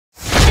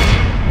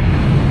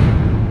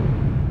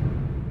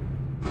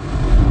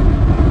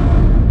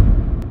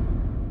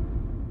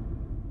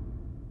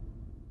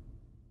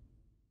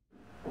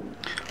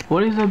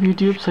What is up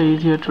YouTube,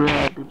 Saeed here. Today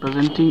I'll be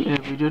presenting a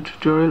video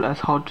tutorial as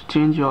how to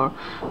change your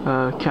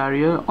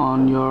carrier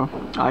on your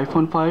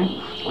iPhone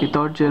 5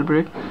 without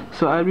jailbreak.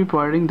 So I'll be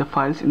providing the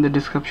files in the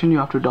description. You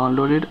have to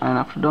download it, and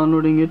after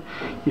downloading it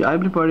I'll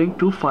be providing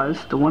two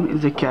files. The one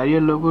is the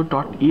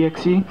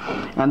CustomCarrierLogo.exe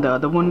and the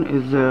other one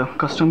is the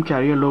custom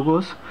carrier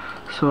logos.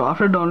 So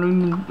after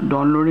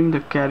downloading the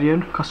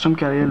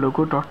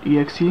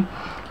CustomCarrierLogo.exe,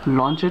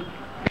 launch it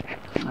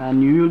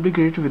and you will be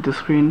greeted with the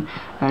screen.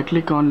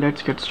 Click on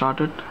let's get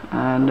started,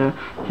 and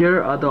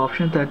here are the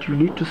options that you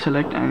need to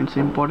select, and it's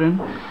important.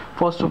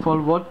 First of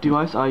all, what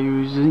device are you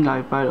using,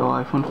 iPad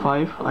or iPhone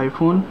 5?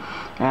 iPhone.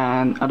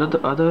 And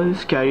other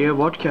is carrier,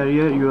 what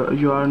carrier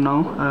you are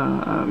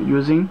now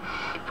using.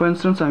 For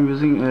instance, I'm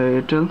using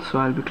Airtel, so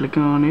I'll be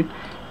clicking on it,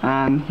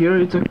 and here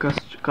is the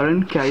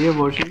current carrier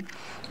version.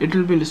 It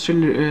will be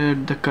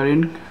listed the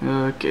current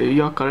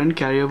your current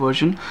carrier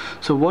version.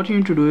 So what you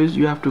need to do is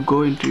you have to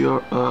go into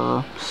your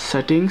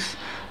settings,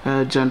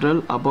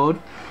 general, about,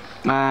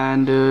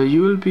 and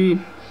you will be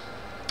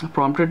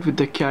prompted with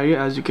the carrier.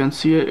 As you can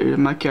see,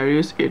 my carrier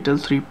is Airtel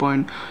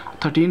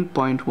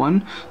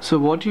 3.13.1. so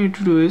what you need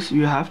to do is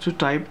you have to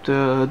type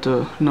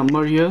the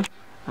number here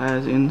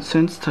as in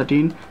since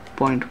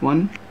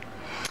 13.1,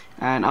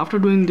 and after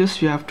doing this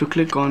you have to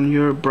click on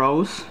your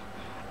browse,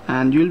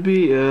 and you'll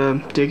be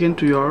taken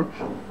to your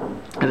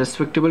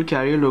respectable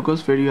carrier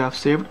logos where you have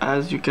saved.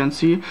 As you can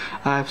see,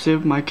 I have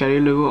saved my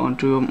carrier logo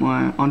onto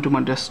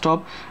my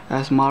desktop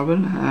as Marvel,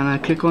 and I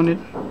click on it,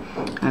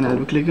 and I'll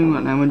be clicking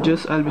on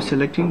Avengers. I'll be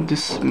selecting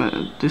this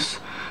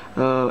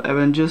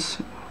Avengers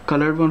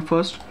colored one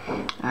first,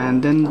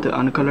 and then the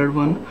uncolored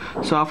one.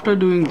 So after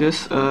doing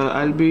this,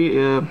 I'll be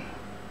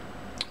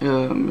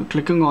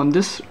clicking on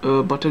this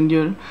button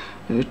here,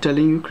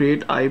 telling you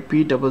create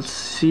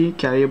IPCC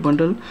carrier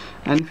bundle,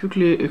 and if you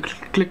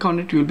click on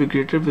it, you will be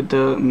greeted with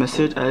the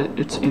message as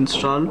it's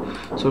installed.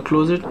 So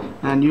close it,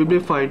 and you'll be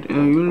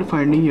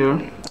finding here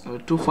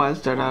two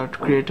files that are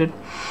created.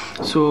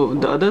 So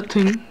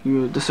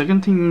the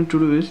second thing you need to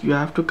do is you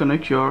have to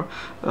connect your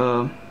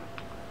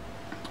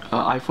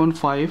iPhone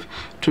 5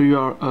 to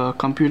your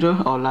computer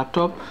or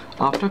laptop.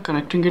 After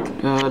connecting it,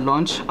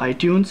 launch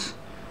iTunes.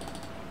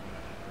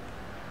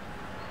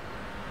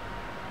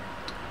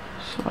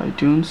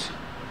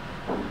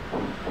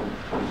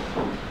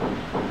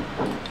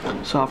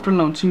 So after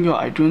launching your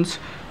iTunes,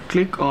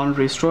 click on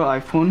restore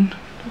iPhone.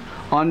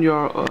 On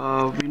your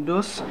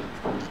Windows,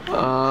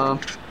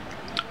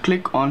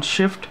 click on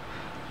shift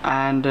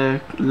and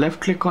left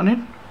click on it.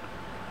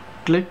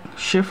 Click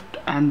shift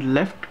and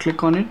left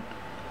click on it.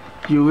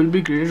 You will be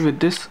greeted with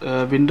this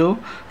window.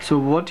 So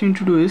what you need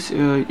to do is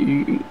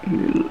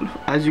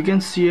as you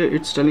can see,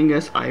 it's telling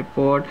us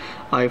iPod,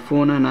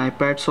 iPhone and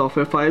iPad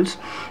software files.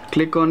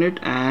 Click on it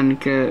and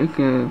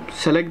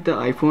select the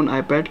iPhone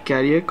iPad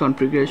carrier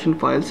configuration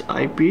files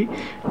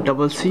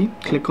IPCC.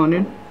 Click on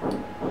it,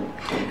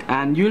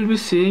 and you will be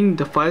seeing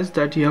the files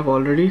that you have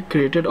already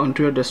created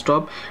onto your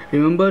desktop.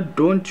 Remember,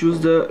 don't choose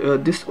the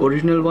this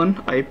original one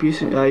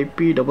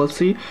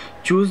IPCC.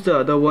 Choose the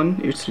other one,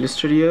 it's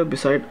listed here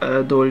beside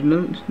the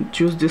original.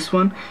 Choose this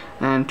one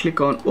and click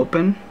on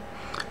open.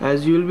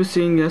 As you will be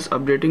seeing as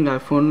updating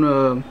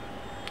iPhone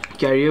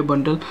carrier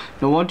bundle.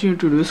 Now what you need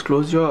to do is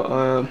close your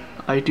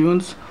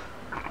iTunes,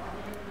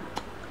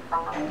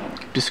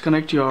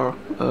 disconnect your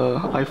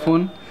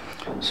iPhone.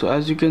 So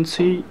as you can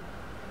see,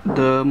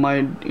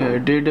 my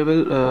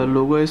Daredevil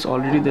logo is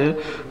already there,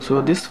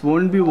 so this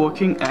won't be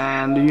working,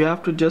 and you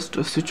have to just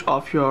switch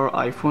off your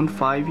iPhone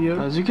 5 here.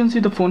 As you can see,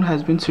 the phone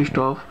has been switched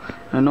off,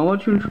 and now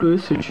what you need to do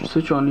is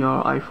switch on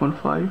your iPhone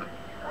 5.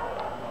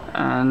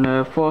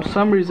 And for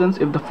some reasons,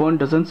 if the phone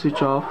doesn't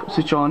switch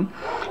on,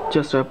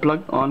 just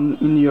plug on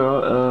in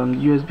your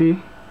USB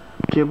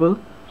cable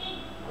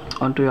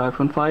onto your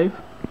iPhone 5.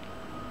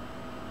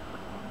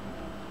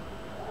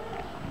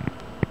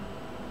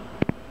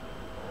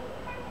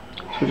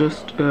 So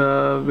just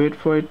wait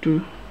for it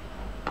to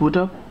boot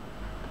up,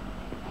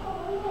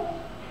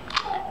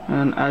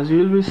 and as you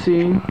will be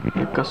seeing,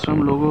 a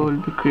custom logo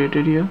will be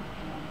created here.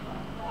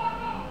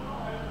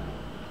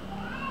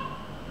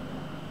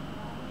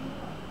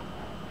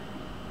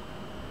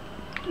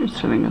 It's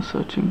telling us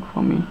searching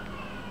for me.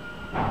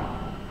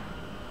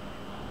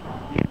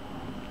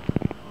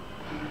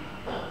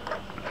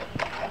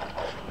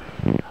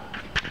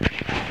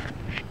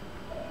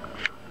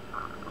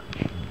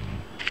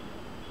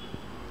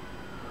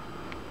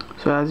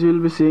 So as you will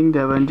be seeing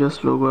the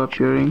Avengers logo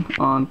appearing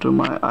onto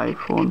my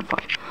iPhone 5.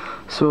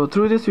 So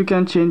through this you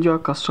can change your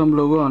custom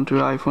logo onto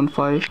your iPhone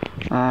 5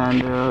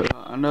 and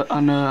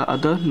on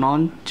other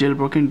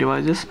non-jailbroken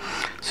devices.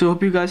 So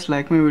hope you guys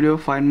like my video.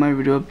 Find my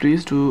video,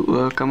 please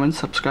do comment,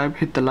 subscribe,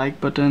 hit the like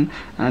button,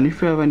 and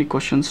if you have any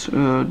questions,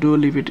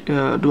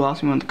 do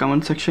ask me on the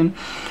comment section,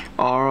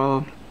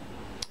 or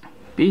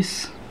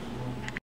peace.